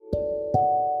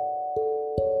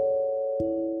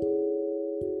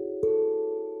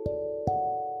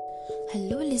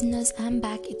Listeners, I'm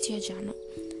back, it's your Janu.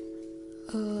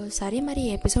 సరే, మరి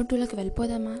episode 2లోకి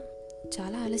వెళ్ళిపోదామా?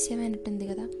 చాలా ఆలస్యమైనట్టుంది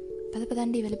కదా.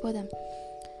 పదండి వెళ్ళిపోదాం.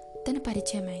 తన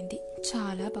పరిచయం అయింది,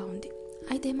 చాలా బాగుంది.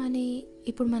 అయితే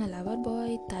ఇప్పుడు మన లవర్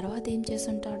బాయ్ తర్వాత ఏం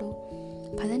చేస్తుంటాడు?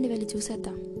 పదండి వెళ్ళి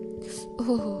చూసేద్దాం.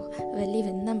 ఓహో, వెళ్ళి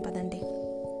విందాం పదండి.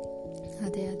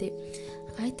 అదే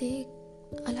అయితే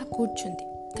అలా కూర్చుంది.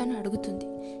 తను అడుగుతుంది,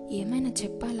 ఏమైనా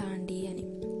చెప్పాలా అండి అని.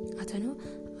 అతను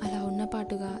అలా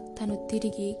ఉన్నపాటుగా తను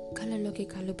తిరిగి కళ్ళల్లోకి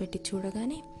కళ్ళు పెట్టి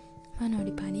చూడగానే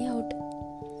మనోడి పని అవుట్.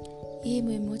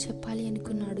 ఏమేమో చెప్పాలి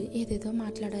అనుకున్నాడు, ఏదేదో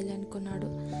మాట్లాడాలి అనుకున్నాడు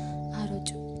ఆ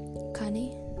రోజు. కానీ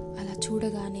అలా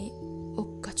చూడగానే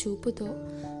ఒక్క చూపుతో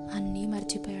అన్నీ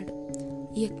మర్చిపోయాడు.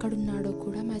 ఎక్కడున్నాడో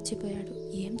కూడా మర్చిపోయాడు.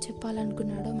 ఏం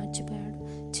చెప్పాలనుకున్నాడో మర్చిపోయాడు.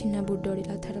 చిన్న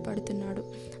బుడ్డోడిలా తడబడుతున్నాడు.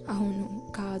 అవును,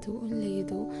 కాదు,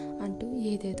 లేదు అంటూ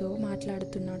ఏదేదో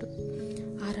మాట్లాడుతున్నాడు.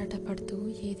 ఆరాటపడుతూ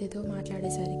ఏదేదో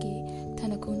మాట్లాడేసరికి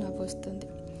తనకు నవ్వు వస్తుంది.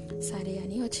 సరే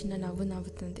అని ఒక చిన్న నవ్వు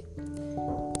నవ్వుతుంది.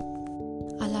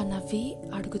 అలా నవ్వి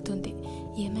అడుగుతుంది,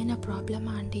 ఏమైనా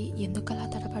ప్రాబ్లమా అండి? ఎందుకలా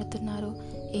తడబడుతున్నారు?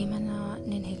 ఏమైనా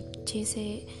నేను హెల్ప్ చేసే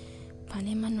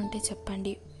పని ఏమన్నా ఉంటే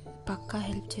చెప్పండి, పక్కా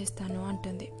హెల్ప్ చేస్తాను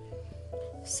అంటుంది.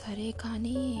 సరే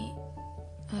కానీ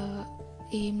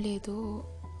ఏం లేదు,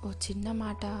 ఓ చిన్న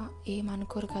మాట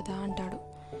ఏమనుకోరు కదా అంటాడు.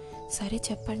 సరే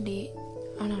చెప్పండి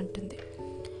అని అంటుంది.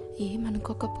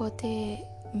 ఏమనుకోకపోతే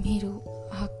మీరు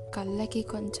ఆ కళ్ళకి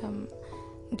కొంచెం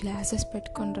గ్లాసెస్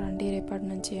పెట్టుకొని రండి రేపటి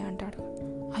నుంచి అంటాడు.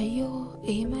 అయ్యో,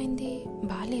 ఏమైంది?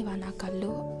 బాలేవా నా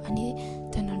కళ్ళు అని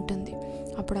తను అంటుంది.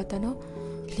 అప్పుడు అతను,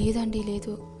 లేదండి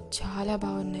లేదు, చాలా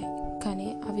బాగున్నాయి, కానీ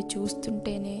అవి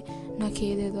చూస్తుంటేనే నాకు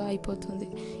ఏదేదో అయిపోతుంది,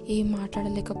 ఏం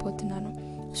మాట్లాడలేకపోతున్నాను.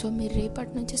 సో మీరు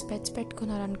రేపటి నుంచి స్పెట్స్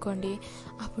పెట్టుకున్నారనుకోండి,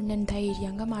 అప్పుడు నేను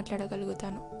ధైర్యంగా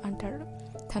మాట్లాడగలుగుతాను అంటాడు.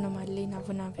 తను మళ్ళీ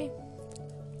నవ్వి,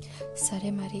 సరే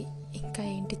మరి ఇంకా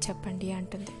ఏంటి చెప్పండి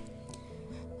అంటుంది.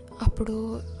 అప్పుడు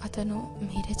అతను,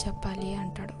 మీరే చెప్పాలి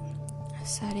అంటాడు.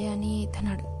 సరే అని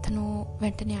తను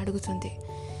వెంటనే అడుగుతుంది,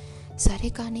 సరే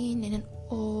కానీ నేను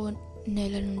ఓ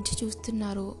నెల నుంచి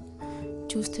చూస్తున్నాను,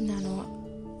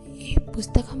 ఈ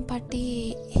పుస్తకం పట్టి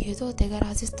ఏదో తెగ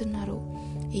రాసిస్తున్నారు,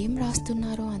 ఏం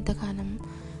రాస్తున్నారు అంతగానం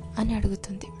అని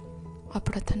అడుగుతుంది.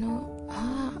 అప్పుడు అతను,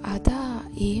 అదా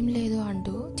ఏం లేదు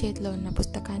అంటూ చేతిలో ఉన్న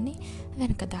పుస్తకాన్ని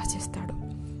వెనక దాచేస్తాడు.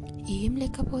 ఏం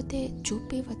లేకపోతే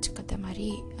చూపివచ్చు కదా మరి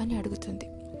అని అడుగుతుంది.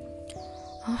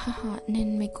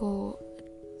 నేను మీకు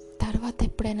తర్వాత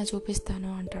ఎప్పుడైనా చూపిస్తాను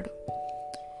అంటాడు.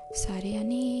 సరే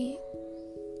అని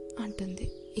అంటుంది.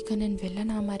 ఇక నేను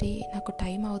వెళ్ళనా మరి, నాకు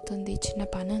టైం అవుతుంది, చిన్న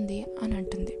పని ఉంది అని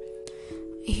అంటుంది.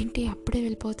 ఏంటి అప్పుడే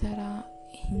వెళ్ళిపోతారా?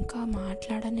 ఇంకా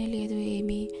మాట్లాడనే లేదు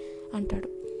ఏమీ అంటాడు.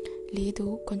 లేదు,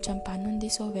 కొంచెం పని ఉంది,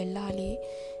 సో వెళ్ళాలి,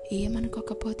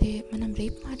 ఏమనుకోకపోతే మనం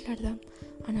రేపు మాట్లాడదాం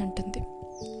అని అంటుంది.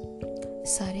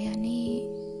 సరే అని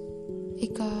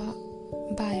ఇక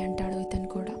బాయ్ అంటాడు. ఇతను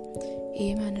కూడా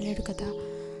ఏమనలేడు కదా.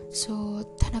 సో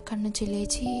తన అక్కడి నుంచి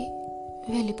లేచి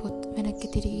వెనక్కి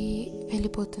తిరిగి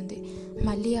వెళ్ళిపోతుంది.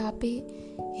 మళ్ళీ ఆపి,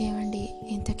 ఏమండి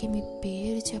ఇంతకీ మీ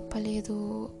పేరు చెప్పలేదు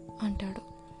అంటాడు.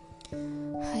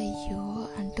 అయ్యో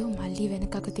అంటూ మళ్ళీ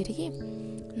వెనకకు తిరిగి,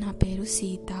 నా పేరు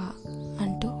సీత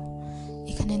అంటూ,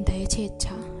 ఇక నేను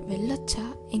దయచేయచ్చా, వెళ్ళొచ్చా,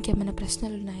 ఇంకేమైనా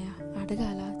ప్రశ్నలు ఉన్నాయా,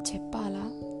 అడగాలా, చెప్పాలా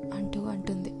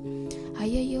అంటుంది.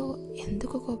 అయ్యయ్యో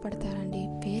ఎందుకు కోపడతారండి,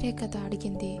 పేరే కదా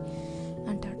అడిగింది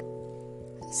అంటాడు.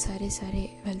 సరే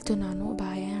వెళ్తున్నాను,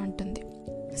 బాయ్ అంటుంది.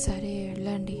 సరే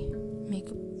వెళ్ళండి,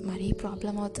 మీకు మరీ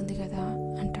ప్రాబ్లం అవుతుంది కదా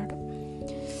అంటాడు.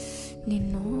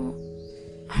 నిన్ను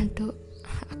అంటూ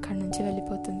అక్కడి నుంచి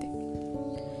వెళ్ళిపోతుంది.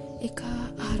 ఇక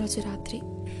ఆ రోజు రాత్రి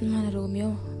మన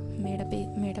రోమియో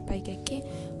మేడపైకి ఎక్కి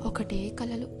ఒకటే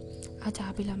కలలు. ఆ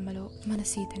జాబిలమ్మలో మన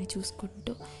సీతని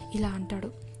చూసుకుంటూ ఇలా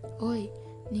అంటాడు, ఓయ్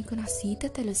నీకు నా సీత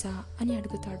తెలుసా అని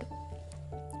అడుగుతాడు.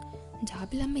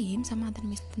 జాబిలమ్మ ఏం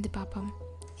సమాధానం ఇస్తుంది పాపం,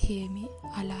 ఏమి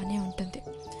అలానే ఉంటుంది.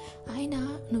 ఆయన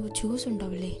నువ్వు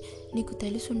చూసుండవులే, నీకు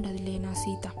తెలుసుండదులే నా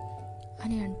సీత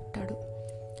అని అంటాడు.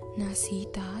 నా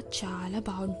సీత చాలా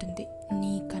బాగుంటుంది,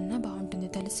 నీకన్నా బాగుంటుంది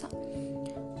తెలుసా.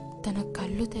 తన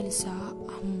కళ్ళు తెలుసా,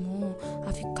 అమ్మో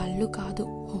అవి కళ్ళు కాదు,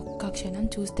 ఒక్క క్షణం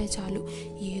చూస్తే చాలు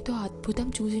ఏదో అద్భుతం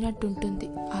చూసినట్టు ఉంటుంది.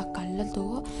 ఆ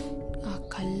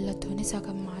కళ్ళతోనే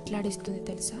సగం మాట్లాడిస్తుంది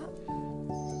తెలుసా.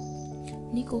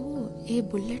 నీకు ఏ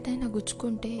బుల్లెట్ అయినా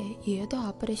గుచ్చుకుంటే ఏదో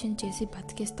ఆపరేషన్ చేసి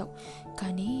బతికేస్తావు,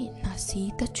 కానీ నా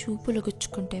సీత చూపులు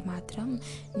గుచ్చుకుంటే మాత్రం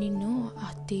నిన్ను ఆ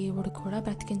దేవుడు కూడా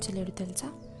బ్రతికించలేడు తెలుసా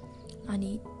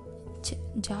అని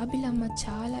జాబిలమ్మ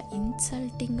చాలా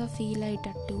ఇన్సల్టింగ్గా ఫీల్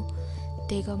అయ్యేటట్టు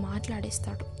తెగ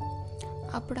మాట్లాడేస్తాడు.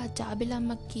 అప్పుడు ఆ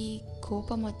జాబిలమ్మకి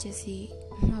కోపం వచ్చేసి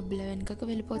మబ్బుల వెనుకకు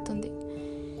వెళ్ళిపోతుంది.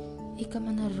 ఇక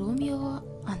మన రోమియో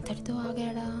అంతటితో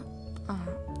ఆగాడా?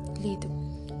 లేదు,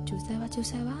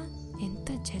 చూసావా ఎంత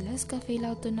జెలస్గా ఫీల్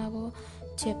అవుతున్నావో,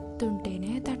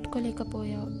 చెప్తుంటేనే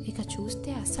తట్టుకోలేకపోయావు, ఇక చూస్తే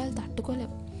అస్సలు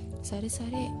తట్టుకోలేవు.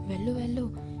 సరే వెళ్ళు,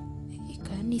 ఇక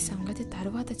నీ సంగతి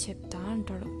తర్వాత చెప్తా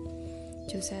అంటాడు.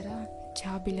 చూసారా,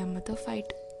 జాబిలమ్మతో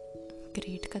ఫైట్.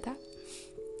 గ్రేట్ కదా.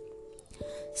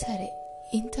 సరే,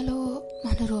 ఇంతలో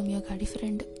మన రోమియో గాడి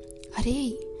ఫ్రెండ్,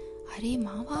 అరే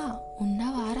మావా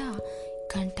ఉన్నావారా,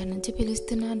 గంట నుంచి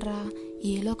పిలుస్తున్నాను రా,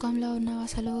 ఏ లోకంలో ఉన్నావు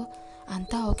అసలు,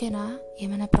 అంతా ఓకేనా,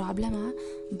 ఏమైనా ప్రాబ్లమా,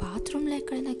 బాత్రూంలో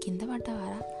ఎక్కడైనా కింద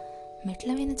పడ్డావారా, మెట్ల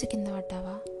మీద నుంచి కింద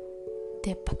పడ్డావా,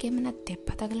 దెబ్బకేమైనా దెబ్బ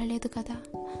తగలలేదు కదా,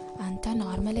 అంతా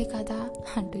నార్మలే కదా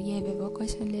అంటూ ఏవేవో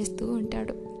క్వశ్చన్లు వేస్తూ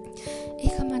ఉంటాడు.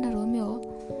 ఇక మన రోమియో,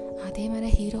 అదే మన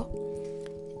హీరో,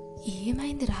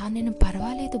 ఏమైందిరా, నేను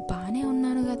పర్వాలేదు బాగానే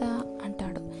ఉన్నాను కదా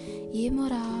అంటాడు.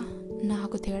 ఏమోరా,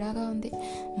 నాకు తేడాగా ఉంది,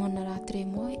 మొన్న రాత్రి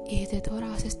ఏమో ఏదేదో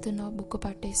రాసిస్తున్నావు బుక్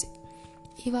పట్టేసి,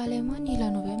 ఇవాళేమో నీలో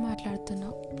నువ్వే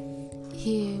మాట్లాడుతున్నావు,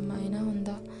 ఏమైనా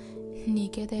ఉందా,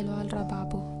 నీకే తెలియాలిరా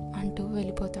బాబు అంటూ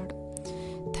వెళ్ళిపోతాడు.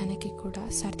 తనకి కూడా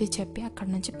సర్ది చెప్పి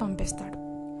అక్కడి నుంచి పంపిస్తాడు.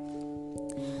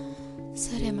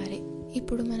 సరే, మరి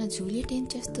ఇప్పుడు మన జూలియట్ ఏం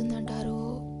చేస్తుందంటారు,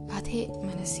 అదే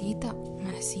మన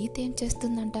సీత ఏం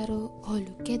చేస్తుందంటారు, ఓ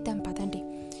లుక్కేద్దాం పదండి.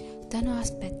 తను ఆ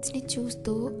స్పెట్స్ని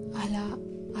చూస్తూ అలా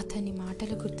అతని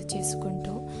మాటలు గుర్తు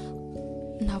చేసుకుంటూ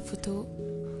నవ్వుతూ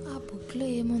ఆ బుక్లో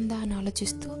ఏముందా అని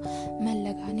ఆలోచిస్తూ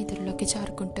మెల్లగా నిద్రలోకి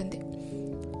జారుకుంటుంది.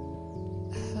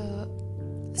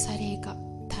 సరే, ఇక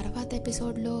తర్వాత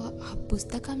ఎపిసోడ్లో ఆ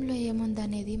పుస్తకంలో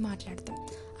ఏముందనేది మాట్లాడతాం.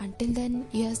 Until then,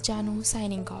 US Janu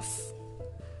signing off.